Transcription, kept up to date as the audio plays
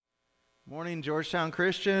Morning, Georgetown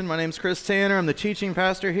Christian. My name's Chris Tanner. I'm the teaching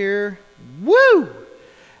pastor here. Woo!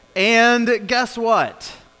 And guess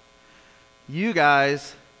what? You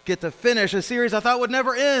guys get to finish a series I thought would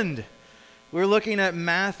never end. We're looking at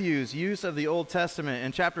Matthew's use of the Old Testament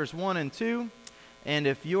in chapters 1 and 2. And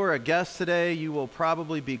if you're a guest today, you will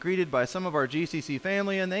probably be greeted by some of our GCC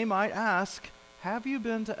family, and they might ask, have you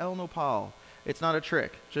been to El Nopal? It's not a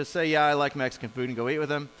trick. Just say, yeah, I like Mexican food, and go eat with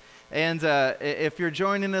them. And if you're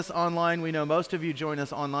joining us online, we know most of you join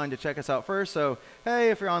us online to check us out first. So,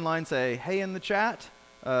 hey, if you're online, say hey in the chat.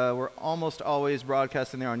 We're almost always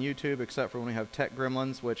broadcasting there on YouTube, except for when we have Tech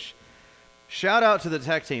Gremlins, which, shout out to the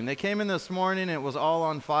tech team. They came in this morning, it was all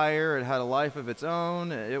on fire. It had a life of its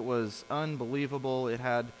own. It was unbelievable. It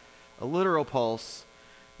had a literal pulse.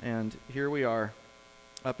 And here we are,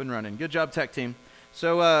 up and running. Good job, tech team.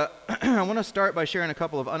 So I want to start by sharing a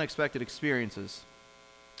couple of unexpected experiences.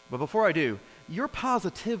 But before I do, you're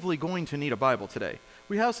positively going to need a Bible today.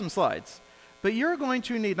 We have some slides. But you're going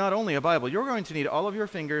to need not only a Bible, you're going to need all of your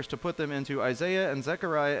fingers to put them into Isaiah and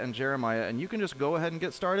Zechariah and Jeremiah. And you can just go ahead and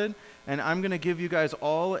get started. And I'm going to give you guys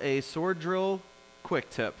all a sword drill quick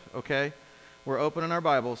tip, okay? We're opening our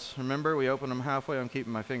Bibles. Remember, we open them halfway. I'm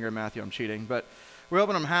keeping my finger in Matthew. I'm cheating. But we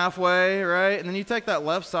open them halfway, right? And then you take that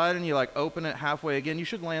left side and you open it halfway again. You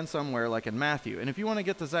should land somewhere like in Matthew. And if you want to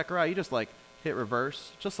get to Zechariah, you just hit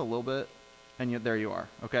reverse just a little bit, and there you are,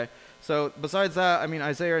 okay? So besides that,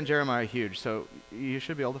 Isaiah and Jeremiah are huge, so you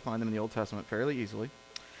should be able to find them in the Old Testament fairly easily.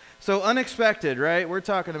 So unexpected, right? We're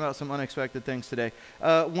talking about some unexpected things today.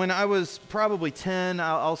 When I was probably 10,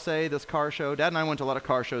 I'll say, this car show, Dad and I went to a lot of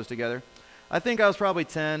car shows together. I think I was probably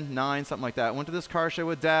 10, 9, something like that. Went to this car show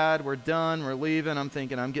with Dad. We're done. We're leaving. I'm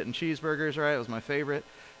thinking I'm getting cheeseburgers, right? It was my favorite.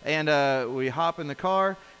 And we hop in the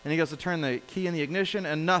car, and he goes to turn the key in the ignition,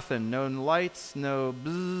 and nothing. No lights, no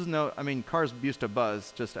buzz, cars used to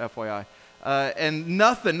buzz, just FYI. And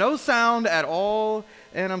nothing, no sound at all.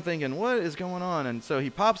 And I'm thinking, what is going on? And so he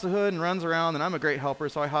pops the hood and runs around, and I'm a great helper,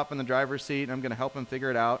 so I hop in the driver's seat, and I'm going to help him figure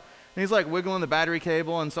it out. And he's wiggling the battery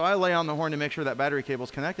cable, and so I lay on the horn to make sure that battery cable's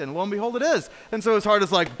connected, and lo and behold, it is. And so his heart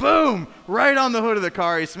is boom, right on the hood of the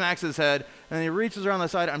car. He smacks his head, and he reaches around the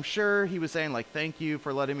side. I'm sure he was saying, thank you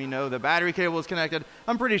for letting me know the battery cable is connected.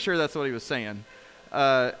 I'm pretty sure that's what he was saying.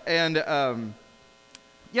 So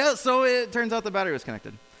it turns out the battery was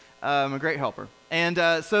connected. I'm a great helper.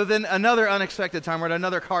 And so then another unexpected time, we're at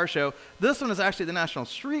another car show. This one is actually the National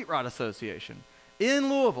Street Rod Association in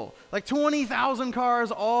Louisville. 20,000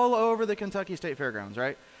 cars all over the Kentucky State Fairgrounds,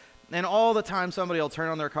 right? And all the time somebody will turn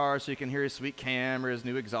on their car so you can hear his sweet cam or his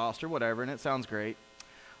new exhaust or whatever, and it sounds great.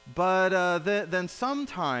 But then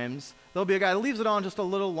sometimes there'll be a guy that leaves it on just a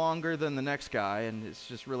little longer than the next guy, and it's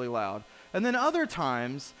just really loud. And then other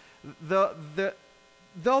times,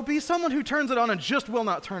 there'll be someone who turns it on and just will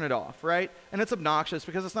not turn it off, right? And it's obnoxious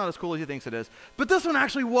because it's not as cool as he thinks it is. But this one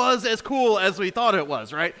actually was as cool as we thought it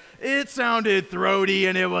was, right? It sounded throaty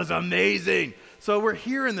and it was amazing. So we're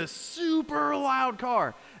hearing this super loud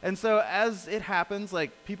car. And so as it happens,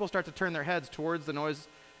 people start to turn their heads towards the noise,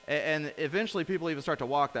 and eventually people even start to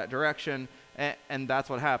walk that direction, and that's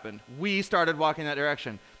what happened. We started walking that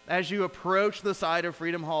direction. As you approach the side of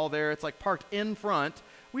Freedom Hall there, it's parked in front.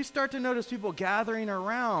 We start to notice people gathering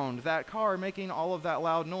around that car making all of that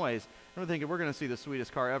loud noise. And we're thinking, we're going to see the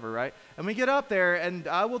sweetest car ever, right? And we get up there, and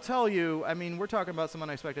I will tell you, we're talking about some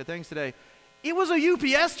unexpected things today. It was a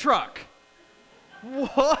UPS truck.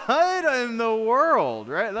 What in the world,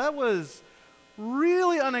 right? That was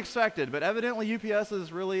really unexpected, but evidently UPS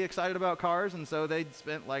is really excited about cars, and so they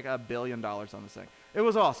spent $1 billion on this thing. It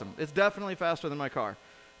was awesome. It's definitely faster than my car,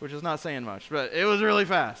 which is not saying much, but it was really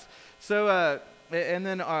fast. So, and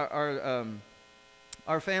then our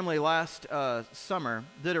family last summer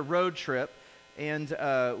did a road trip, and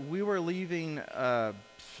we were leaving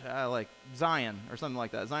Zion or something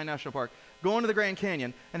like that, Zion National Park, going to the Grand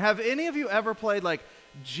Canyon. And have any of you ever played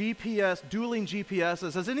GPS, dueling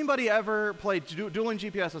GPSs? Has anybody ever played dueling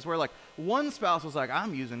GPSs where one spouse was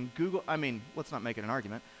I'm using Google, let's not make it an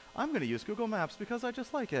argument. I'm going to use Google Maps because I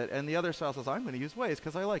just like it. And the other spouse says, I'm going to use Waze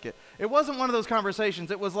because I like it. It wasn't one of those conversations.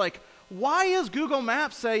 It was why is Google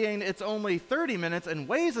Maps saying it's only 30 minutes and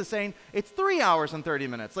Waze is saying it's 3 hours and 30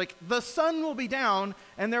 minutes? The sun will be down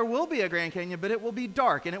and there will be a Grand Canyon, but it will be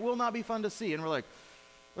dark and it will not be fun to see. And we're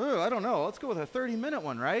I don't know. Let's go with a 30-minute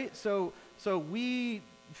one, right? So we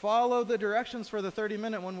follow the directions for the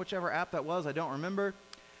 30-minute one, whichever app that was. I don't remember.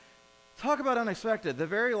 Talk about unexpected. The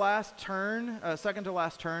very last turn, second to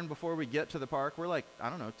last turn before we get to the park, we're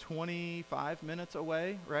 25 minutes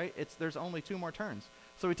away, right? There's only 2 more turns.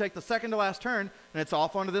 So we take the second to last turn, and it's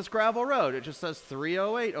off onto this gravel road. It just says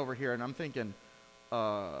 308 over here, and I'm thinking,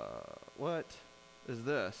 what is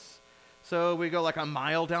this? So we go like a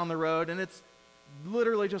mile down the road, and it's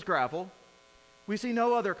literally just gravel. We see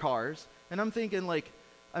no other cars, and I'm thinking like,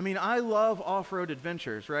 I love off-road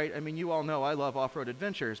adventures, right? You all know I love off-road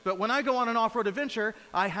adventures. But when I go on an off-road adventure,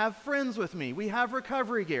 I have friends with me. We have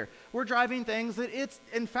recovery gear. We're driving things that it's,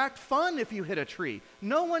 in fact, fun if you hit a tree.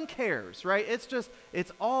 No one cares, right?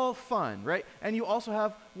 It's all fun, right? And you also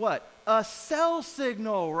have, what? A cell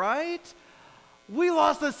signal, right? We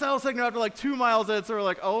lost the cell signal after like 2 miles in, so we're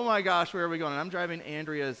like, oh my gosh, where are we going? And I'm driving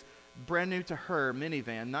Andrea's brand new to her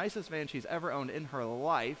minivan, nicest van she's ever owned in her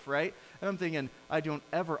life, right? And I'm thinking, I don't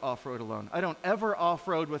ever off-road alone. I don't ever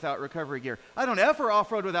off-road without recovery gear. I don't ever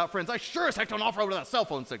off-road without friends. I sure as heck don't off-road without cell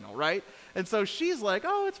phone signal, right? And so she's like,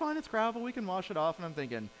 oh, it's fine, it's gravel, we can wash it off. And I'm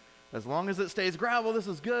thinking, as long as it stays gravel, this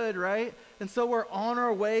is good, right? And so we're on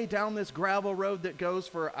our way down this gravel road that goes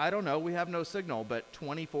for, I don't know, we have no signal, but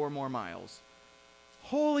 24 more miles.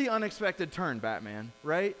 Wholly unexpected turn, Batman,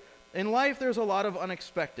 right? In life, there's a lot of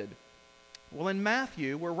unexpected. Well, in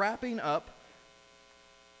Matthew, we're wrapping up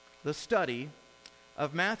the study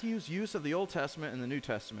of Matthew's use of the Old Testament and the New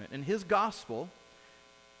Testament. In his gospel,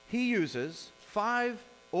 he uses 5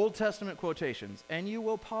 Old Testament quotations, and you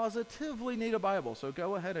will positively need a Bible. So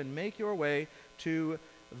go ahead and make your way to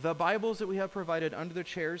the Bibles that we have provided under the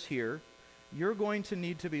chairs here. You're going to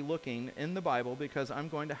need to be looking in the Bible because I'm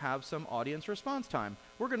going to have some audience response time.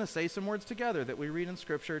 We're going to say some words together that we read in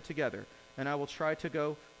Scripture together. And I will try to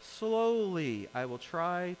go slowly.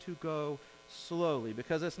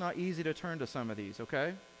 Because it's not easy to turn to some of these,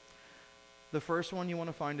 okay? The first one you want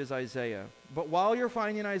to find is Isaiah. But while you're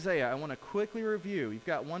finding Isaiah, I want to quickly review. You've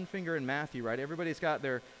got one finger in Matthew, right? Everybody's got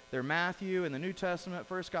their Matthew in the New Testament,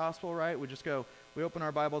 first gospel, right? We open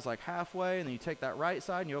our Bibles like halfway, and then you take that right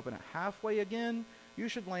side and you open it halfway again. You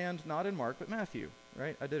should land not in Mark, but Matthew,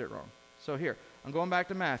 right? I did it wrong. So here, I'm going back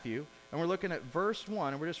to Matthew, and we're looking at verse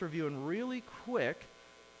 1, and we're just reviewing really quick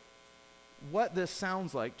what this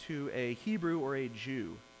sounds like to a Hebrew or a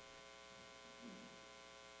Jew.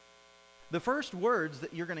 The first words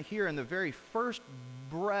that you're going to hear in the very first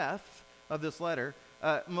breath of this letter,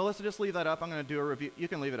 Melissa, just leave that up. I'm going to do a review. You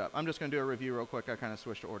can leave it up. I'm just going to do a review real quick. I kind of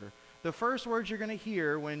switched order. The first words you're going to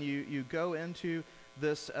hear when you go into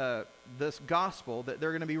this gospel, that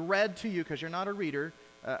they're going to be read to you because you're not a reader.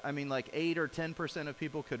 Like 8 or 10% of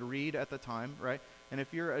people could read at the time, right? And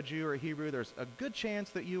if you're a Jew or a Hebrew, there's a good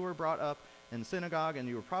chance that you were brought up in synagogue and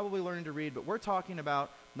you were probably learning to read, but we're talking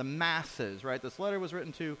about the masses, right? This letter was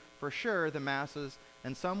written to, for sure, the masses,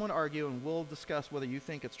 and some would argue, and we'll discuss whether you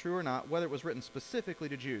think it's true or not, whether it was written specifically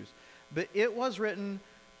to Jews. But it was written,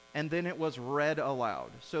 and then it was read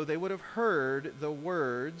aloud. So they would have heard the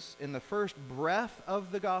words in the first breath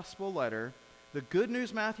of the gospel letter, the good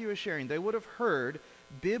news Matthew is sharing. They would have heard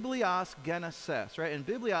Biblios Genesis, right? And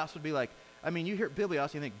Biblios would be like, you hear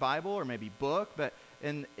Biblios, you think Bible or maybe book, but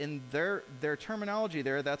in their terminology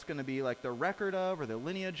there, that's going to be like the record of or the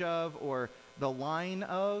lineage of or the line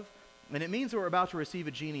of. And it means that we're about to receive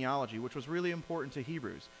a genealogy, which was really important to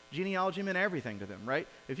Hebrews. Genealogy meant everything to them, right?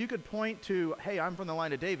 If you could point to, hey, I'm from the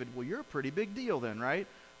line of David, well, you're a pretty big deal then, right?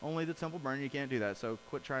 Only the temple burned, you can't do that, so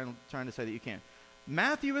quit trying to say that you can't.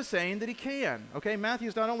 Matthew is saying that he can, okay?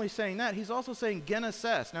 Matthew's not only saying that, he's also saying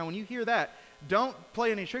Genesis. Now, when you hear that, don't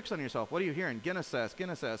play any tricks on yourself. What are you hearing? Genesis,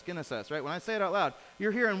 right? When I say it out loud,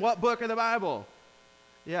 you're hearing what book of the Bible?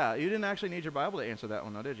 Yeah, you didn't actually need your Bible to answer that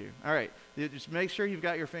one, though, did you? All right, just make sure you've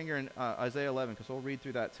got your finger in Isaiah 11, because we'll read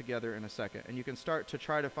through that together in a second. And you can start to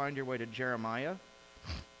try to find your way to Jeremiah.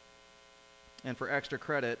 And for extra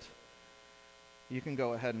credit, you can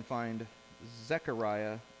go ahead and find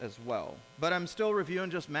Zechariah as well. But I'm still reviewing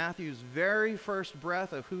just Matthew's very first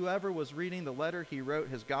breath of whoever was reading the letter he wrote,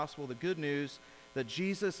 his gospel, the good news that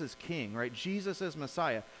Jesus is king, right? Jesus is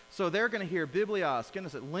Messiah. So they're going to hear Biblios,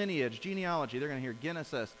 Genesis, lineage, genealogy. They're going to hear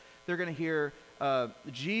Genesis. They're going to hear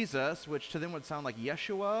Jesus, which to them would sound like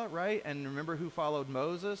Yeshua, right? And remember who followed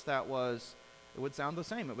Moses? It would sound the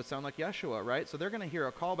same. It would sound like Yeshua, right? So they're going to hear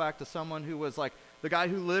a callback to someone who was like the guy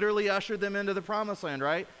who literally ushered them into the promised land,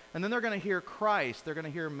 right? And then they're going to hear Christ. They're going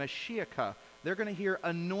to hear Mashiach. They're going to hear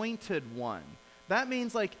Anointed One. That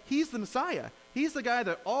means like he's the Messiah. He's the guy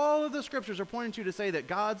that all of the scriptures are pointing to say that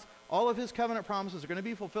all of his covenant promises are going to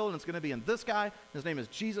be fulfilled, and it's going to be in this guy. His name is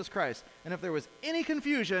Jesus Christ. And if there was any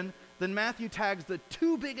confusion, then Matthew tags the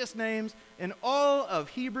 2 biggest names in all of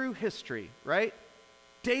Hebrew history, right?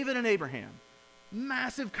 David and Abraham.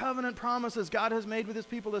 Massive covenant promises God has made with his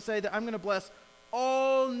people to say that I'm going to bless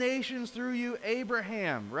all nations through you,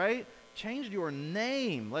 Abraham, right? Changed your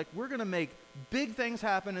name. Like, we're going to make big things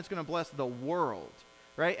happen. It's going to bless the world.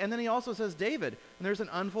 right? And then he also says David, and there's an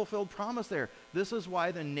unfulfilled promise there. This is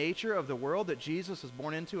why the nature of the world that Jesus was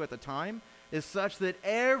born into at the time is such that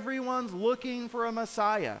everyone's looking for a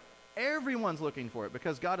Messiah. Everyone's looking for it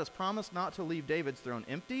because God has promised not to leave David's throne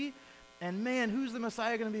empty. And man, who's the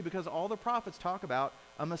Messiah going to be? Because all the prophets talk about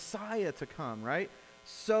a Messiah to come, right?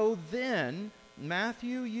 So then,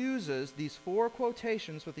 Matthew uses these 4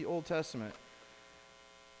 quotations with the Old Testament.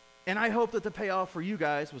 And I hope that the payoff for you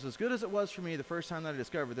guys was as good as it was for me the first time that I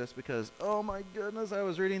discovered this, because, oh my goodness, I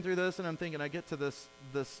was reading through this and I'm thinking I get to this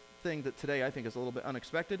thing that today I think is a little bit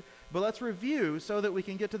unexpected. But let's review so that we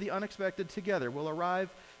can get to the unexpected together. We'll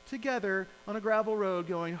arrive together on a gravel road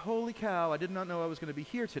going, holy cow, I did not know I was going to be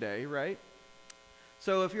here today, right?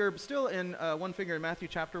 So if you're still in one finger in Matthew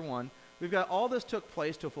chapter 1, we've got all this took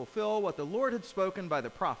place to fulfill what the Lord had spoken by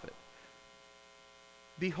the prophet.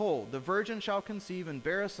 Behold, the virgin shall conceive and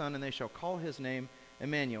bear a son, and they shall call his name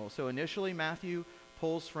Emmanuel. So initially Matthew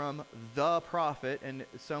pulls from the prophet, and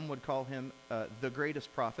some would call him the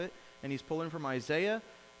greatest prophet, and he's pulling from Isaiah,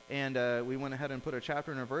 and we went ahead and put a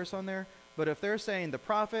chapter and a verse on there. But if they're saying the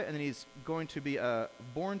prophet, and then he's going to be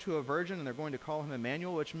born to a virgin, and they're going to call him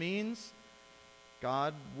Emmanuel, which means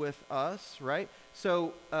God with us, right?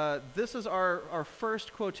 So this is our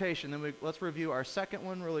first quotation. Then let's review our second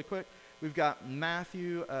one really quick. We've got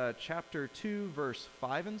Matthew chapter 2, verse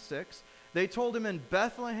 5 and 6. They told him in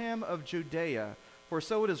Bethlehem of Judea, for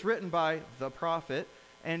so it is written by the prophet,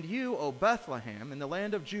 and you, O Bethlehem, in the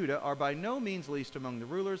land of Judah, are by no means least among the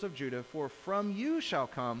rulers of Judah, for from you shall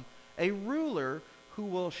come a ruler who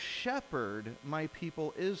will shepherd my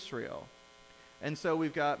people Israel. And so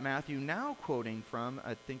we've got Matthew now quoting from,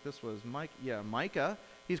 I think this was Micah.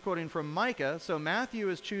 He's quoting from Micah. So Matthew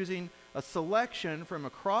is choosing a selection from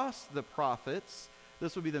across the prophets.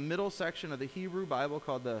 This would be the middle section of the Hebrew Bible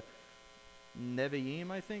called the Nevi'im,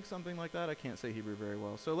 I think, something like that. I can't say Hebrew very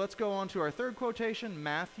well. So let's go on to our third quotation,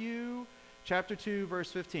 Matthew chapter 2,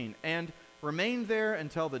 verse 15. And remained there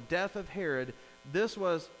until the death of Herod. This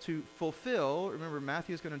was to fulfill, remember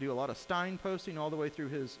Matthew's going to do a lot of Stein posting all the way through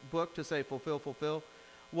his book to say fulfill, fulfill,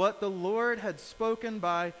 what the Lord had spoken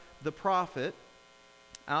by the prophet,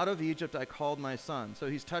 out of Egypt I called my son. So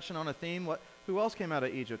he's touching on a theme. Who else came out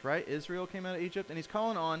of Egypt, right? Israel came out of Egypt, and he's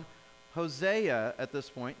calling on Hosea at this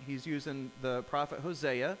point. He's using the prophet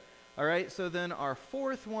Hosea. All right, so then our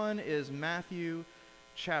fourth one is Matthew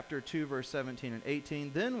chapter 2, verse 17 and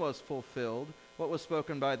 18. Then was fulfilled what was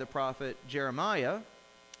spoken by the prophet Jeremiah.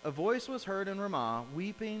 A voice was heard in Ramah,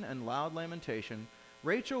 weeping and loud lamentation,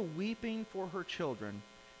 Rachel weeping for her children.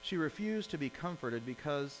 She refused to be comforted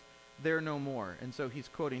because they're no more. And so he's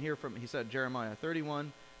quoting here from, he said, Jeremiah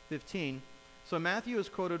 31:15. So Matthew is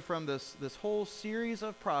quoted from this whole series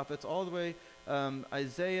of prophets, all the way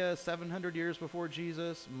Isaiah 700 years before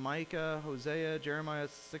Jesus, Micah, Hosea, Jeremiah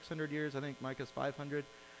 600 years, I think Micah's 500.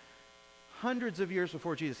 Hundreds of years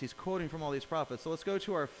before Jesus, he's quoting from all these prophets. So let's go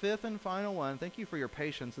to our fifth and final one. Thank you for your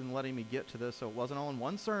patience in letting me get to this, so it wasn't all in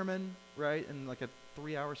one sermon, right, in like a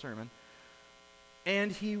 3-hour sermon.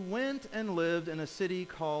 And he went and lived in a city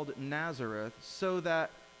called Nazareth, so that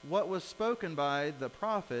what was spoken by the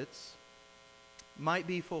prophets might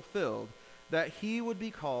be fulfilled, that he would be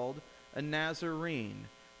called a Nazarene.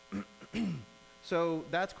 So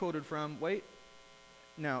that's quoted from,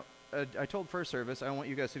 now, I told first service, I want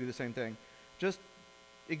you guys to do the same thing. Just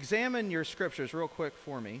examine your scriptures real quick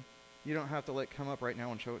for me. You don't have to come up right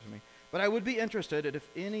now and show it to me. But I would be interested if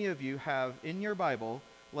any of you have in your Bible,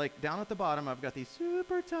 down at the bottom, I've got these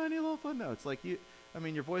super tiny little footnotes.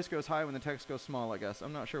 Your voice goes high when the text goes small, I guess.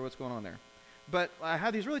 I'm not sure what's going on there. But I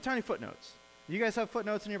have these really tiny footnotes. You guys have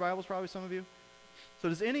footnotes in your Bibles, probably some of you? So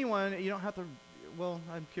does anyone, you don't have to,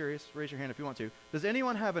 I'm curious, raise your hand if you want to. Does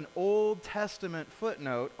anyone have an Old Testament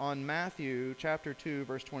footnote on Matthew chapter 2,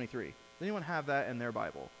 verse 23? Does anyone have that in their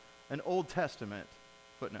Bible? An Old Testament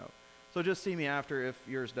footnote. So just see me after if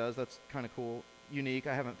yours does. That's kind of cool, unique.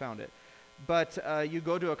 I haven't found it. But you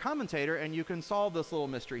go to a commentator and you can solve this little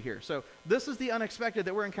mystery here. So this is the unexpected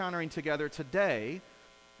that we're encountering together today.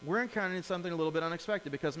 We're encountering something a little bit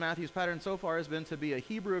unexpected because Matthew's pattern so far has been to be a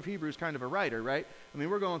Hebrew of Hebrews kind of a writer, right?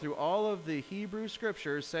 We're going through all of the Hebrew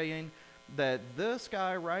scriptures saying that this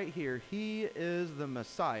guy right here, he is the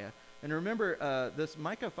Messiah. And remember, this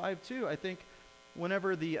Micah 5:2, I think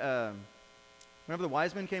whenever the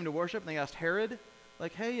wise men came to worship and they asked Herod,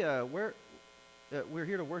 hey, we're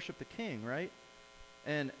here to worship the king, right?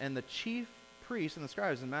 And the chief priests and the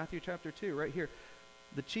scribes in Matthew chapter 2, right here,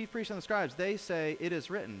 the chief priests and the scribes, they say it is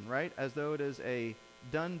written, right? As though it is a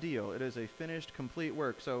done deal. It is a finished, complete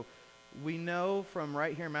work. So we know from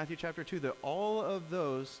right here in Matthew chapter 2 that all of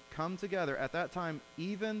those come together. At that time,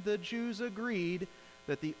 even the Jews agreed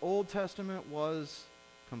that the Old Testament was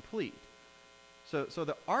complete. So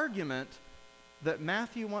the argument that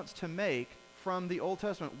Matthew wants to make from the Old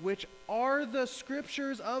Testament, which are the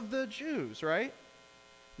scriptures of the Jews, right?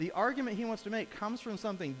 The argument he wants to make comes from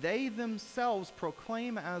something they themselves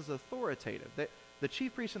proclaim as authoritative. The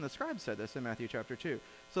chief priests and the scribes said this in Matthew chapter 2.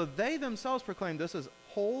 So they themselves proclaim this is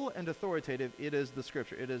whole and authoritative. It is the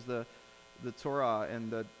scripture. It is the Torah and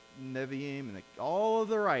the Nevi'im and all of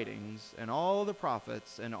the writings and all of the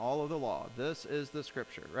prophets and all of the law. This is the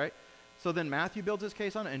scripture, right? So then Matthew builds his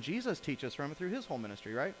case on it, and Jesus teaches from it through his whole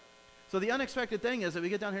ministry, right? So the unexpected thing is that we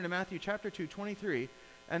get down here to Matthew chapter 2, 23,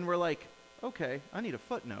 and we're like, okay, I need a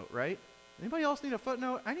footnote, right? Anybody else need a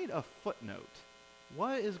footnote? I need a footnote.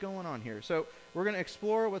 What is going on here? So we're going to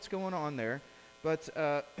explore what's going on there. But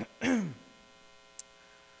I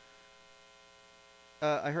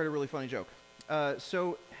heard a really funny joke.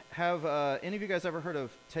 So have any of you guys ever heard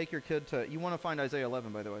of take your kid to, you want to find Isaiah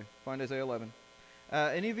 11, by the way. Find Isaiah 11.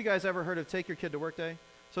 Any of you guys ever heard of take your kid to work day?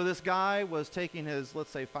 So this guy was taking his, let's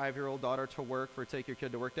say, 5-year-old daughter to work for take your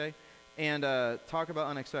kid to work day. And talk about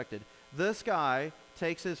unexpected. This guy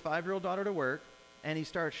takes his 5-year-old daughter to work, and he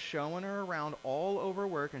starts showing her around all over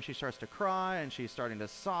work, and she starts to cry, and she's starting to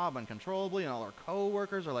sob uncontrollably, and all her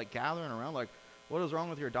co-workers are like gathering around like, what is wrong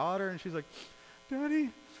with your daughter? And she's like, Daddy,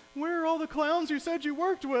 where are all the clowns you said you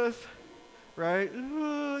worked with? Right?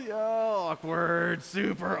 Yeah, awkward,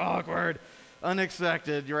 super awkward,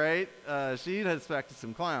 unexpected, right? She had expected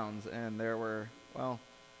some clowns, and there were, well,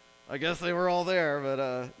 I guess they were all there,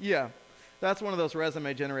 but yeah. That's one of those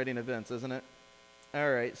resume-generating events, isn't it?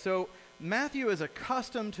 All right, so Matthew is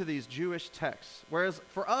accustomed to these Jewish texts, whereas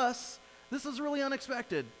for us, this is really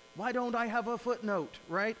unexpected. Why don't I have a footnote,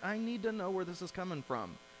 right? I need to know where this is coming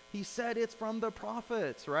from. He said it's from the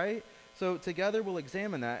prophets, right? So together we'll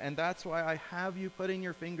examine that, and that's why I have you putting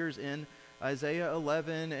your fingers in Isaiah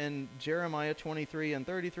 11 and Jeremiah 23 and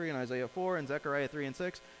 33 and Isaiah 4 and Zechariah 3 and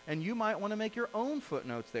 6, and you might want to make your own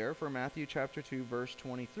footnotes there for Matthew chapter 2, verse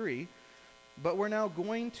 23. But we're now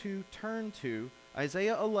going to turn to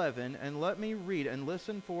Isaiah 11, and let me read and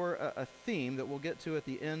listen for a theme that we'll get to at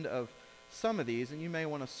the end of some of these, and you may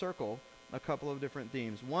want to circle a couple of different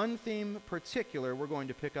themes. One theme particular we're going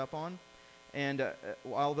to pick up on, and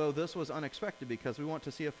although this was unexpected because we want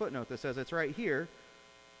to see a footnote that says it's right here,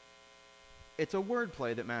 it's a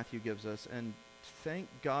wordplay that Matthew gives us, and thank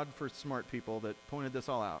God for smart people that pointed this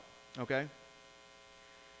all out, okay?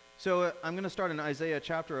 So I'm going to start in Isaiah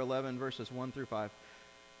chapter 11, verses 1 through 5.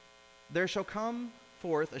 There shall come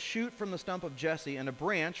forth a shoot from the stump of Jesse, and a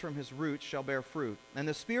branch from his roots shall bear fruit. And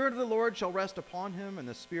the Spirit of the Lord shall rest upon him, and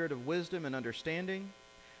the Spirit of wisdom and understanding,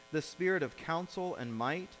 the Spirit of counsel and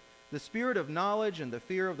might, the Spirit of knowledge and the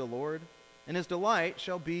fear of the Lord. And his delight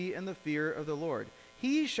shall be in the fear of the Lord.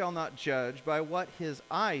 He shall not judge by what his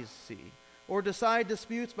eyes see, or decide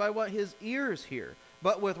disputes by what his ears hear.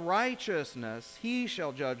 But with righteousness he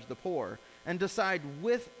shall judge the poor, and decide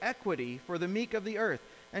with equity for the meek of the earth.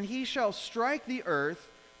 And he shall strike the earth.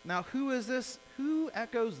 Now who is this? Who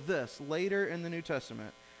echoes this later in the New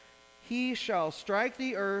Testament? He shall strike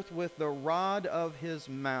the earth with the rod of his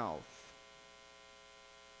mouth.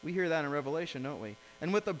 We hear that in Revelation, don't we?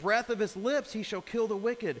 And with the breath of his lips he shall kill the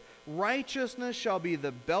wicked. Righteousness shall be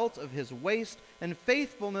the belt of his waist, and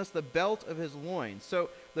faithfulness the belt of his loins. So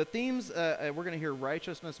the themes, we're going to hear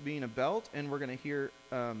righteousness being a belt, and we're going to hear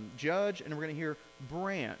judge, and we're going to hear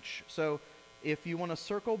branch. So if you want to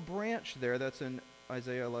circle branch there, that's in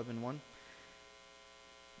Isaiah 11:1.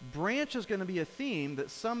 Branch is going to be a theme that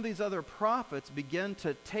some of these other prophets begin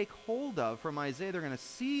to take hold of from Isaiah. They're going to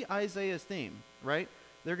see Isaiah's theme, right?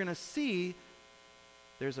 They're going to see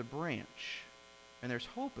there's a branch, and there's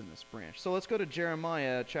hope in this branch. So let's go to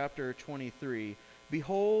Jeremiah chapter 23.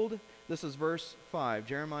 Behold, this is verse 5.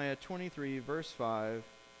 Jeremiah 23, verse 5.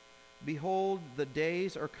 Behold, the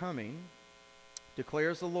days are coming,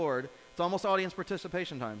 declares the Lord. It's almost audience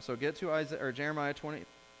participation time. So get to Jeremiah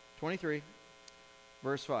 23,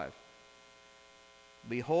 verse 5.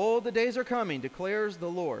 Behold, the days are coming, declares the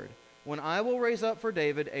Lord, when I will raise up for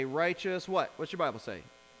David a righteous, what? What's your Bible say?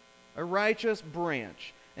 A righteous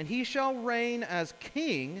branch. And he shall reign as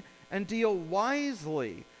king and deal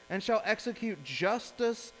wisely, and shall execute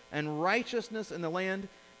justice and righteousness in the land.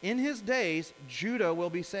 In his days, Judah will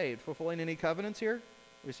be saved. Fulfilling any covenants here?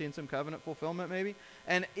 We've seen some covenant fulfillment maybe.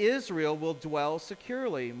 And Israel will dwell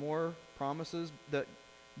securely. More promises that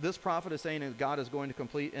this prophet is saying that God is going to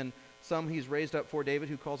complete. And some he's raised up for David,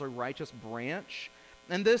 who calls a righteous branch.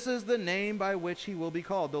 And this is the name by which he will be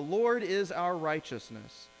called. The Lord is our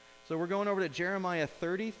righteousness. So we're going over to Jeremiah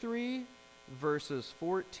 33, verses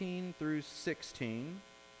 14 through 16.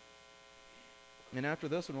 And after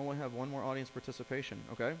this one, we'll only have one more audience participation,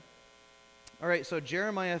 okay? All right, so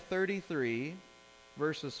Jeremiah 33,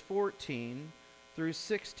 verses 14 through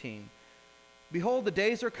 16. Behold, the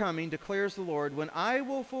days are coming, declares the Lord, when I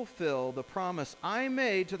will fulfill the promise I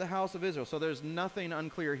made to the house of Israel. So there's nothing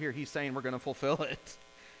unclear here. He's saying we're going to fulfill it.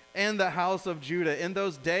 And the house of Judah. In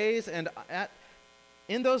those days and at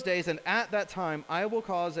that time, I will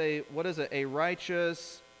cause a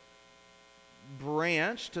righteous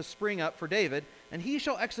branch to spring up for David, and he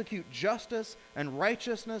shall execute justice and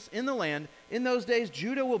righteousness in the land. In those days,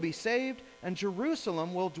 Judah will be saved, and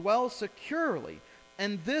Jerusalem will dwell securely.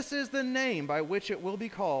 And this is the name by which it will be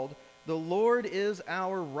called: the Lord is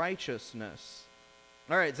our righteousness.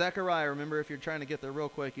 All right, Zechariah, remember, if you're trying to get there real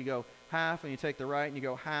quick, you go half, and you take the right, and you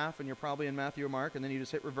go half, and you're probably in Matthew or Mark, and then you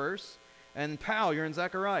just hit reverse, and pow, you're in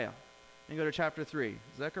Zechariah. And go to chapter 3.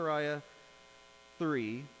 Zechariah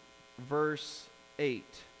 3, verse 8.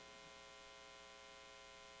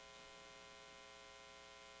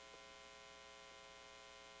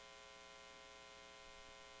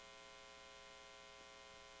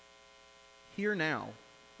 Hear now,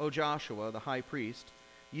 O Joshua, the high priest,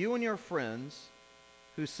 you and your friends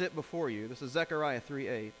who sit before you. This is Zechariah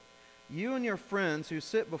 3:8. You and your friends who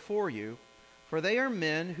sit before you, for they are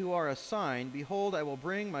men who are assigned. Behold, I will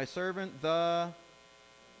bring my servant the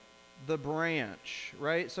branch.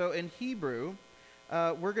 Right? So in Hebrew,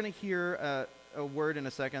 we're going to hear a word in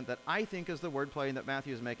a second that I think is the wordplay that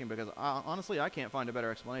Matthew is making, because honestly, I can't find a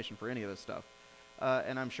better explanation for any of this stuff.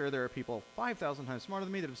 And I'm sure there are people 5,000 times smarter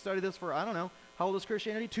than me that have studied this for, I don't know, how old is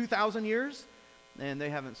Christianity? 2,000 years? And they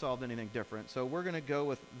haven't solved anything different. So we're going to go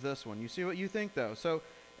with this one. You see what you think, though? So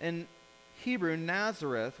in Hebrew,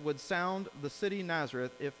 Nazareth would sound the city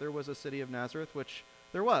Nazareth if there was a city of Nazareth, which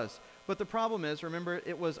there was. But the problem is, remember,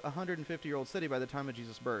 it was a 150-year-old city by the time of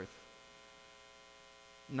Jesus' birth.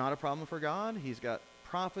 Not a problem for God. He's got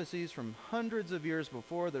prophecies from hundreds of years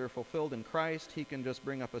before that are fulfilled in Christ. He can just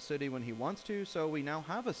bring up a city when he wants to, so we now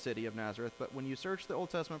have a city of Nazareth. But when you search the Old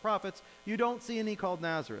Testament prophets, you don't see any called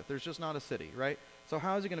Nazareth. There's just not a city, right? So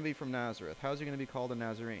how is he going to be from Nazareth? How is he going to be called a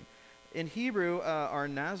Nazarene? In Hebrew, our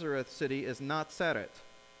Nazareth city is Natseret.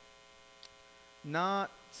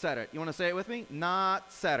 Natseret. You want to say it with me?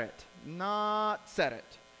 Natseret. Natseret.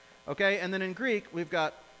 Okay, and then in Greek, we've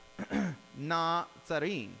got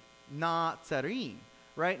Nazarene. Nazarene.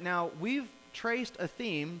 Right now, we've traced a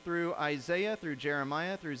theme through Isaiah, through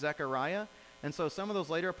Jeremiah, through Zechariah, and so some of those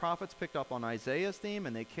later prophets picked up on Isaiah's theme,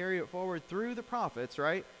 and they carry it forward through the prophets,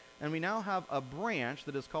 right? And we now have a branch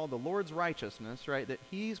that is called the Lord's righteousness, right? That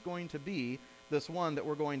he's going to be this one that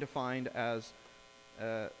we're going to find as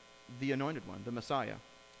the anointed one, the Messiah,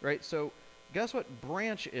 right? So guess what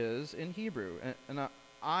branch is in Hebrew? And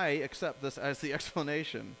I accept this as the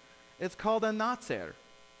explanation. It's called a natzer.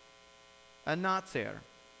 A natzer.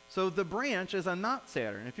 So the branch is a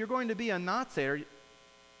natzer. And if you're going to be a natzer,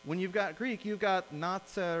 when you've got Greek, you've got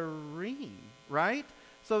Nazarene, right?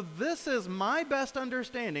 So this is my best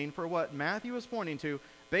understanding for what Matthew is pointing to,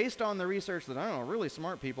 based on the research that, I don't know, really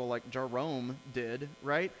smart people like Jerome did,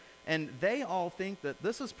 right? And they all think that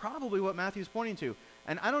this is probably what Matthew's pointing to.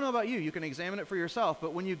 And I don't know about you, you can examine it for yourself,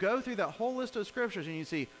 but when you go through that whole list of scriptures and you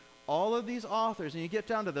see all of these authors, and you get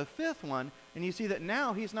down to the fifth one, and you see that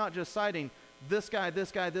now he's not just citing this guy,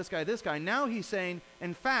 this guy, this guy, this guy. Now he's saying,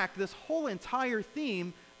 in fact, this whole entire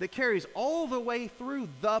theme that carries all the way through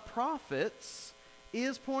the prophets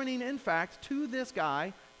is pointing, in fact, to this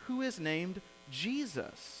guy who is named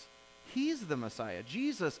Jesus. He's the Messiah.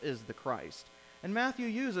 Jesus is the Christ. And Matthew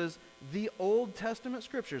uses the Old Testament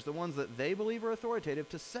scriptures, the ones that they believe are authoritative,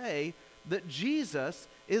 to say that Jesus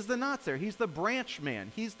is the Natzer. He's the branch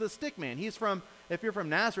man. He's the stick man. He's from, if you're from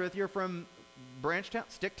Nazareth, you're from Branch Town,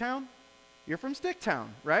 Stick Town? You're from Stick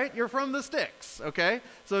Town, right? You're from the sticks, okay?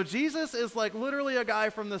 So Jesus is like literally a guy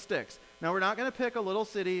from the sticks. Now, we're not going to pick a little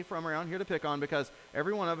city from around here to pick on, because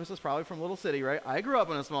every one of us is probably from a little city, right? I grew up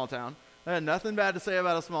in a small town. I had nothing bad to say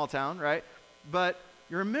about a small town, right? But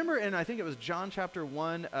you remember in, I think it was John chapter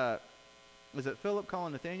 1, was it Philip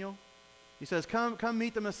calling Nathanael? He says, come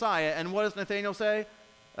meet the Messiah. And what does Nathanael say?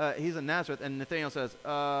 He's in Nazareth. And Nathanael says,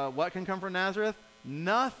 what can come from Nazareth?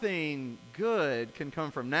 Nothing good can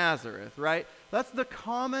come from Nazareth, right? That's the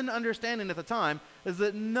common understanding at the time, is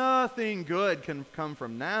that nothing good can come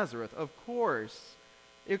from Nazareth. Of course,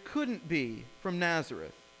 it couldn't be from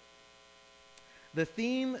Nazareth. The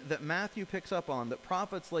theme that Matthew picks up on, that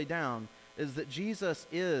prophets lay down, is that Jesus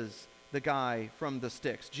is the guy from the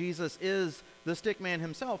sticks. Jesus is the stick man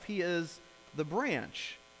himself. He is the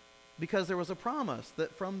branch, because there was a promise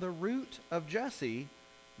that from the root of Jesse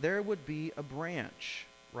there would be a branch,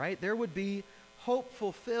 right? There would be hope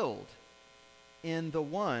fulfilled. in the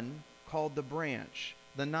one called the branch,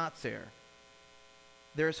 the Natzer.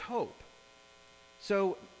 There's hope.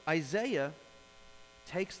 So Isaiah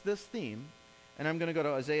takes this theme, and I'm going to go to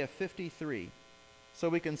Isaiah 53, so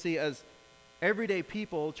we can see as everyday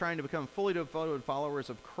people trying to become fully devoted followers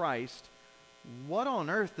of Christ, what on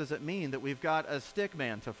earth does it mean that we've got a stick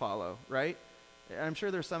man to follow, right? I'm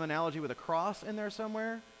sure there's some analogy with a cross in there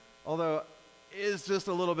somewhere, although it's just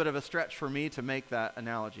a little bit of a stretch for me to make that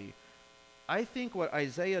analogy. I think what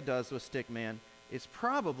Isaiah does with stick man is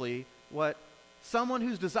probably what someone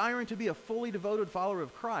who's desiring to be a fully devoted follower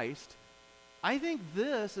of Christ, I think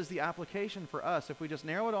this is the application for us if we just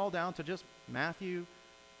narrow it all down to just Matthew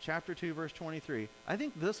chapter 2, verse 23. I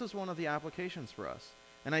think this is one of the applications for us.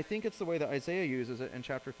 And I think it's the way that Isaiah uses it in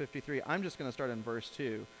chapter 53. I'm just going to start in verse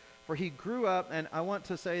 2. For he grew up, and I want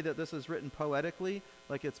to say that this is written poetically,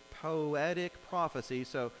 like it's poetic prophecy.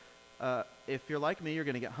 So if you're like me, you're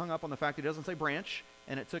going to get hung up on the fact that it doesn't say branch,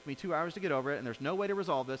 and it took me 2 hours to get over it, and there's no way to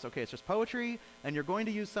resolve this. Okay, it's just poetry, and you're going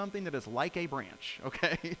to use something that is like a branch,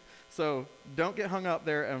 okay? So don't get hung up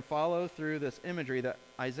there and follow through this imagery that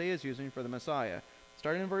Isaiah is using for the Messiah.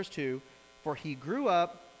 Starting in verse 2, for he grew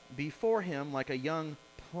up before him like a young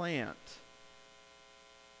plant,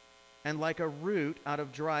 and like a root out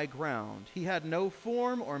of dry ground. He had no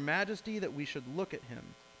form or majesty that we should look at him,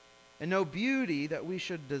 and no beauty that we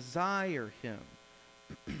should desire him.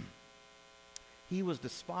 He was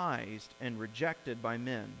despised and rejected by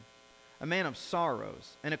men, a man of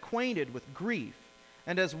sorrows and acquainted with grief,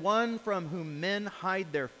 and as one from whom men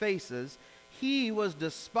hide their faces, he was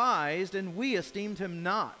despised, and we esteemed him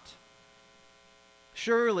not.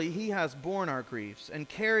 Surely he has borne our griefs and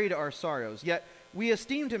carried our sorrows, yet we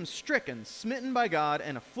esteemed him stricken, smitten by God,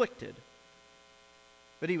 and afflicted.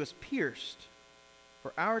 But he was pierced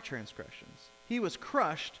for our transgressions. He was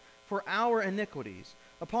crushed for our iniquities.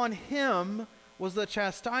 Upon him was the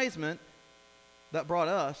chastisement that brought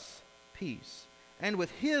us peace. And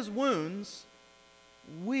with his wounds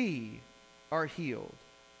we are healed.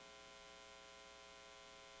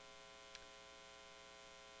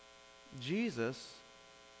 Jesus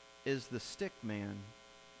is the stick man,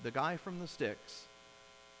 the guy from the sticks,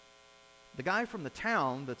 the guy from the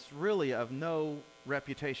town that's really of no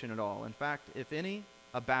reputation at all. In fact, if any,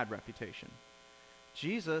 a bad reputation.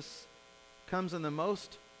 Jesus comes in the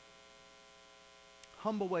most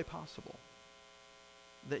humble way possible,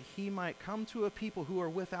 that he might come to a people who are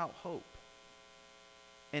without hope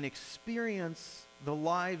and experience the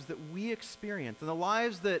lives that we experience, and the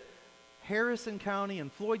lives that Harrison County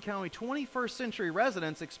and Floyd County 21st century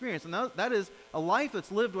residents experience. And that is a life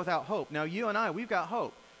that's lived without hope. Now, you and I, we've got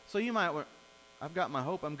hope. So you might, I've got my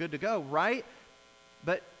hope, I'm good to go, right?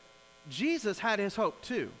 But Jesus had his hope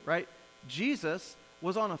too, right? Jesus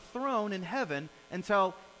was on a throne in heaven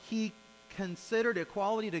until he considered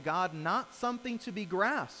equality to God not something to be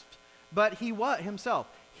grasped, but he what himself?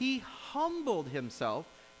 He humbled himself,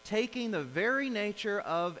 taking the very nature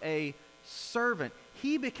of a servant.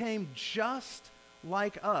 He became just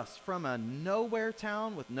like us, from a nowhere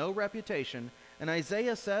town with no reputation. And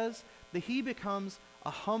Isaiah says that he becomes a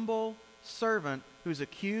humble servant who's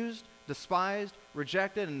accused, despised,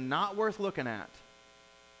 rejected, and not worth looking at,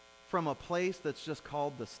 from a place that's just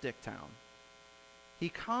called the stick town. He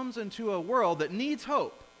comes into a world that needs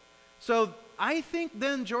hope. So I think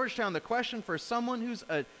then, Georgetown, the question for someone who's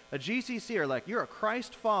a GCCer, like you're a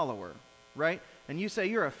Christ follower, right? And you say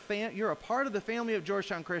you're a part of the family of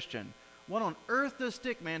Georgetown Christian. What on earth does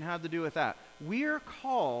stick man have to do with that? We're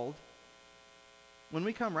called, when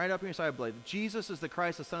we come right up here inside Blade, Jesus is the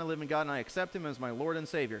Christ, the Son of the living God, and I accept him as my Lord and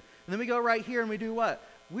Savior. And then we go right here and we do what?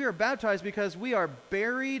 We are baptized because we are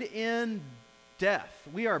buried in death.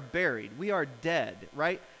 We are buried. We are dead,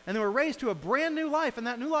 right? And then we're raised to a brand new life, and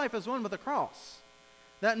that new life is one with the cross.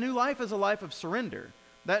 That new life is a life of surrender.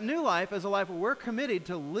 That new life is a life where we're committed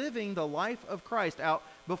to living the life of Christ out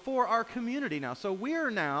before our community now. So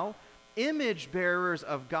we're now image bearers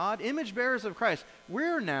of God, image bearers of Christ.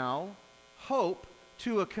 We're now hope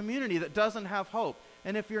to a community that doesn't have hope.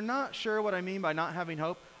 And if you're not sure what I mean by not having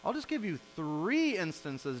hope, I'll just give you 3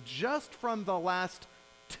 instances just from the last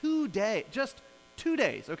 2 days, just 2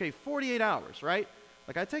 days, okay, 48 hours, right?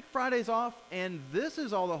 Like I take Fridays off, and this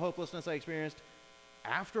is all the hopelessness I experienced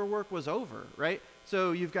after work was over, right?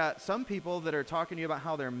 So you've got some people that are talking to you about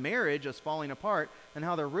how their marriage is falling apart and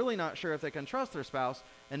how they're really not sure if they can trust their spouse.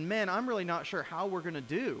 And man, I'm really not sure how we're going to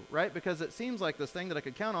do, right? Because it seems like this thing that I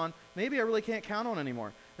could count on, maybe I really can't count on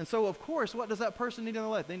anymore. And so, of course, what does that person need in their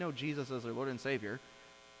life? They know Jesus as their Lord and Savior.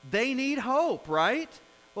 They need hope, right?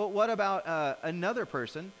 Well, what about another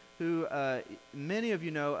person who many of you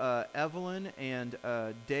know, Evelyn and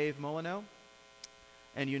Dave Molyneux?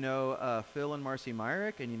 and you know Phil and Marcy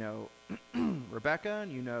Myrick, and you know Rebecca,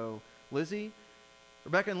 and you know Lizzie.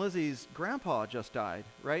 Rebecca and Lizzie's grandpa just died,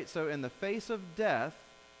 right? So in the face of death,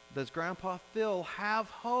 does Grandpa Phil have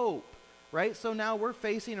hope, right? So now we're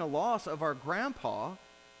facing a loss of our grandpa,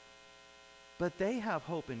 but they have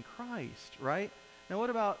hope in Christ, right? Now what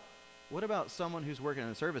about someone who's working in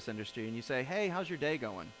the service industry and you say, hey, how's your day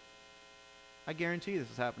going? I guarantee this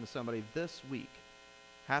has happened to somebody this week.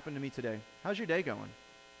 Happened to me today. How's your day going?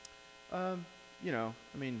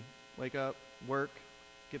 Wake up, work,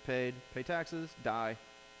 get paid, pay taxes, die.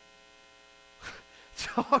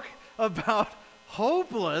 Talk about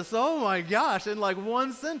hopeless. Oh my gosh. In like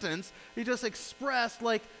one sentence, he just expressed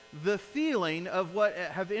like the feeling of what,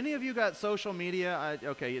 have any of you got social media?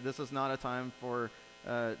 Okay, this is not a time for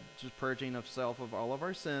just purging of self of all of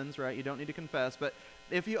our sins, right? You don't need to confess, but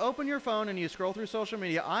if you open your phone and you scroll through social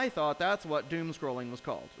media, I thought that's what doom scrolling was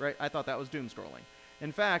called, right? I thought that was doom scrolling.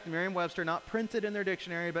 In fact, Merriam-Webster, not printed in their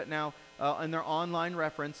dictionary, but now in their online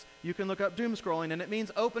reference, you can look up doom scrolling, and it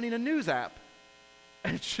means opening a news app.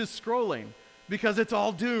 And it's just scrolling, because it's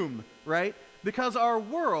all doom, right? Because our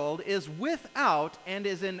world is without and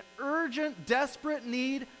is in urgent, desperate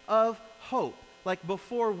need of hope. Like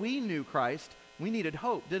before we knew Christ, we needed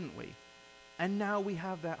hope, didn't we? And now we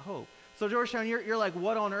have that hope. So Georgetown, you're like,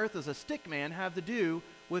 what on earth does a stick man have to do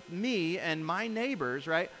with me and my neighbors,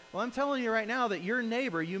 right? Well, I'm telling you right now that your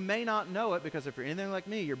neighbor, you may not know it, because if you're anything like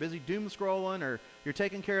me, you're busy doom scrolling or you're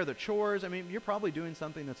taking care of the chores. I mean, you're probably doing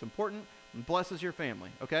something that's important and blesses your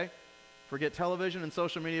family, okay? Forget television and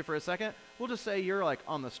social media for a second. We'll just say you're like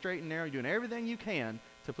on the straight and narrow, doing everything you can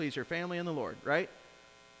to please your family and the Lord, right?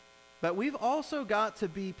 But we've also got to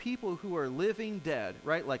be people who are living dead,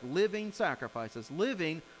 right? Like living sacrifices,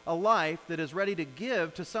 living a life that is ready to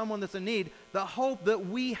give to someone that's in need the hope that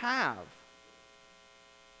we have.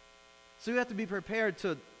 So you have to be prepared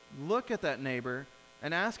to look at that neighbor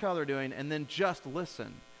and ask how they're doing, and then just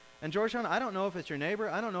listen. And Georgetown, I don't know if it's your neighbor,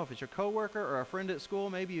 I don't know if it's your coworker or a friend at school,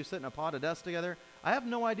 maybe you sit in a pod of desks together. I have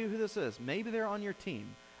no idea who this is. Maybe they're on your team.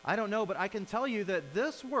 I don't know, but I can tell you that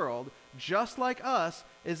this world, just like us,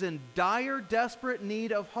 is in dire, desperate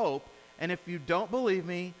need of hope. And if you don't believe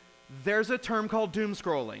me, there's a term called doom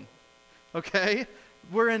scrolling. Okay?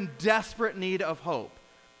 We're in desperate need of hope.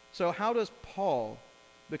 So how does Paul,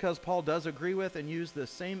 because Paul does agree with and use the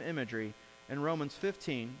same imagery in Romans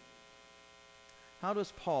 15, how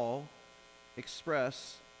does Paul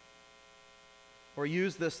express or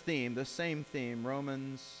use this theme, this same theme,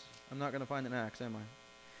 Romans, I'm not going to find an Acts, am I?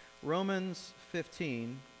 Romans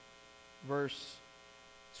 15, verse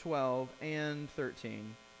 12 and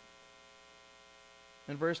 13.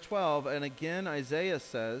 In verse 12, and again Isaiah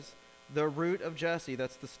says, the root of Jesse,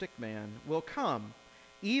 that's the stick man, will come,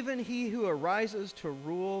 even he who arises to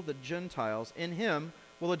rule the Gentiles. In him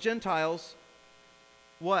will the Gentiles,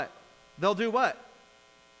 what? They'll do what?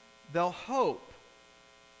 They'll hope.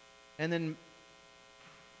 And then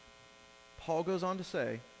Paul goes on to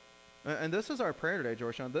say, and this is our prayer today,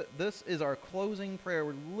 Georgetown. This is our closing prayer.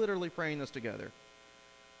 We're literally praying this together.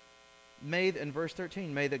 In verse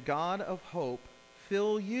 13, may the God of hope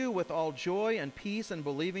fill you with all joy and peace and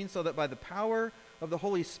believing, so that by the power of the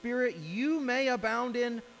Holy Spirit you may abound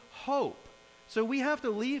in hope. So we have to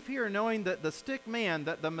leave here knowing that the stick man,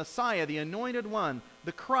 that the Messiah, the anointed one,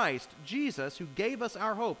 the Christ, Jesus, who gave us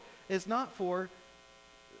our hope, is not for...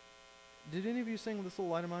 Did any of you sing This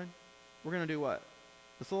Little Light of Mine? We're going to do what?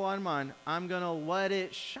 This little light of mine, I'm going to let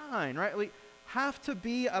it shine, right? We have to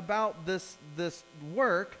be about this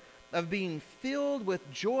work of being filled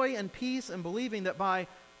with joy and peace and believing that by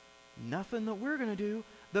nothing that we're going to do,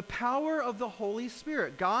 the power of the Holy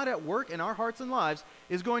Spirit, God at work in our hearts and lives,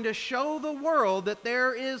 is going to show the world that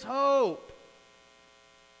there is hope.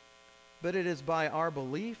 But it is by our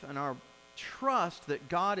belief and our trust that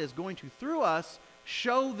God is going to, through us,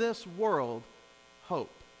 show this world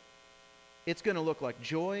hope. It's going to look like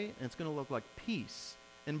joy, and it's going to look like peace,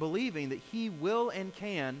 in believing that He will and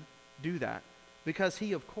can do that, because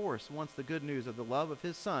He, of course, wants the good news of the love of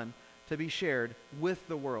His Son to be shared with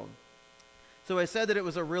the world. So I said that it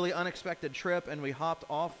was a really unexpected trip, and we hopped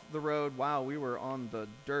off the road. Wow, we were on the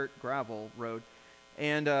dirt gravel road,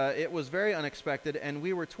 and it was very unexpected, and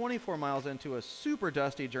we were 24 miles into a super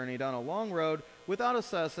dusty journey down a long road without a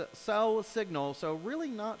cell signal, so really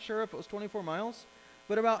not sure if it was 24 miles.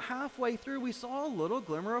 But about halfway through, we saw a little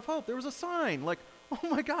glimmer of hope. There was a sign like, oh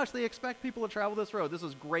my gosh, they expect people to travel this road. This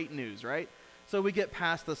is great news, right? So we get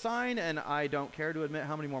past the sign, and I don't care to admit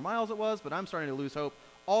how many more miles it was, but I'm starting to lose hope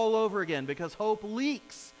all over again, because hope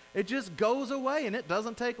leaks. It just goes away, and it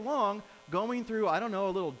doesn't take long going through, I don't know,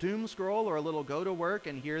 a little doom scroll or a little go to work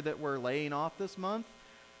and hear that we're laying off this month.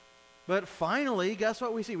 But finally, guess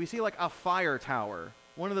what we see? We see like a fire tower.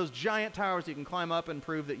 One of those giant towers you can climb up and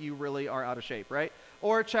prove that you really are out of shape, right?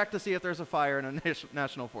 Or check to see if there's a fire in a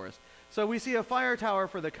national forest. So we see a fire tower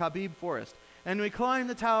for the Kabib Forest. And we climb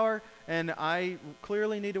the tower, and I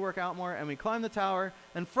clearly need to work out more, and we climb the tower,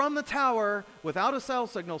 and from the tower, without a cell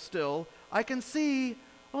signal still, I can see,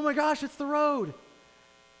 oh my gosh, it's the road.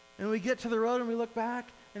 And we get to the road, and we look back,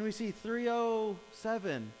 and we see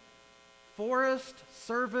 307. Forest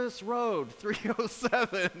Service Road,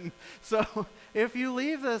 307. So if you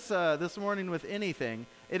leave this morning with anything,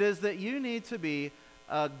 it is that you need to be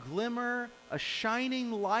a glimmer, a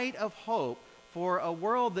shining light of hope for a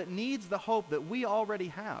world that needs the hope that we already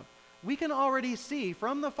have. We can already see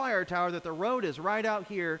from the fire tower that the road is right out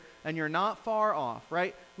here and you're not far off,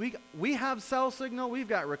 right? We have cell signal, we've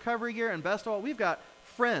got recovery gear, and best of all, we've got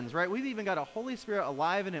friends, right? We've even got a Holy Spirit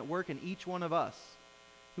alive and at work in each one of us,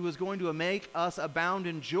 who is going to make us abound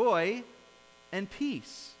in joy and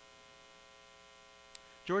peace.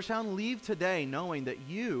 Georgetown, leave today knowing that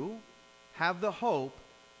you have the hope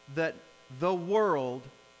that the world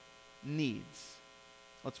needs.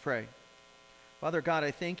 Let's pray. Father God, I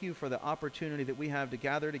thank you for the opportunity that we have to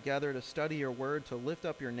gather together to study your word, to lift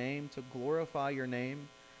up your name, to glorify your name,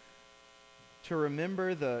 to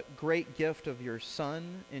remember the great gift of your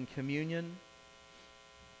Son in communion.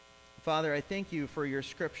 Father, I thank you for your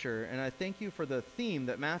scripture, and I thank you for the theme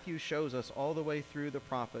that Matthew shows us all the way through the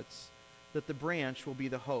prophets, that the branch will be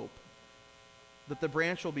the hope, that the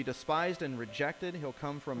branch will be despised and rejected. He'll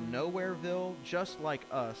come from Nowhereville, just like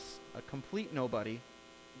us, a complete nobody,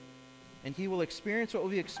 and he will experience what will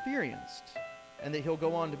be experienced, and that he'll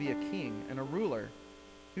go on to be a king and a ruler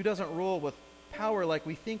who doesn't rule with power like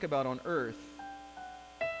we think about on earth,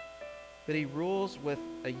 but he rules with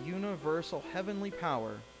a universal heavenly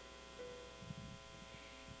power.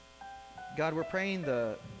 God, we're praying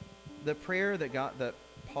the prayer that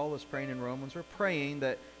Paul is praying in Romans. We're praying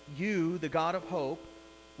that you, the God of hope,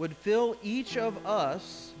 would fill each of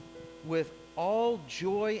us with all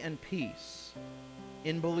joy and peace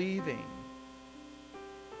in believing,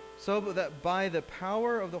 so that by the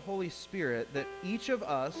power of the Holy Spirit, that each of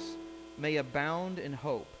us may abound in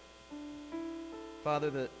hope. Father,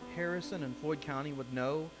 that Harrison and Floyd County would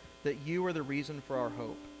know that you are the reason for our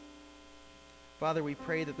hope. Father, we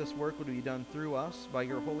pray that this work would be done through us by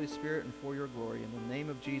your Holy Spirit and for your glory. In the name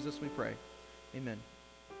of Jesus we pray. Amen.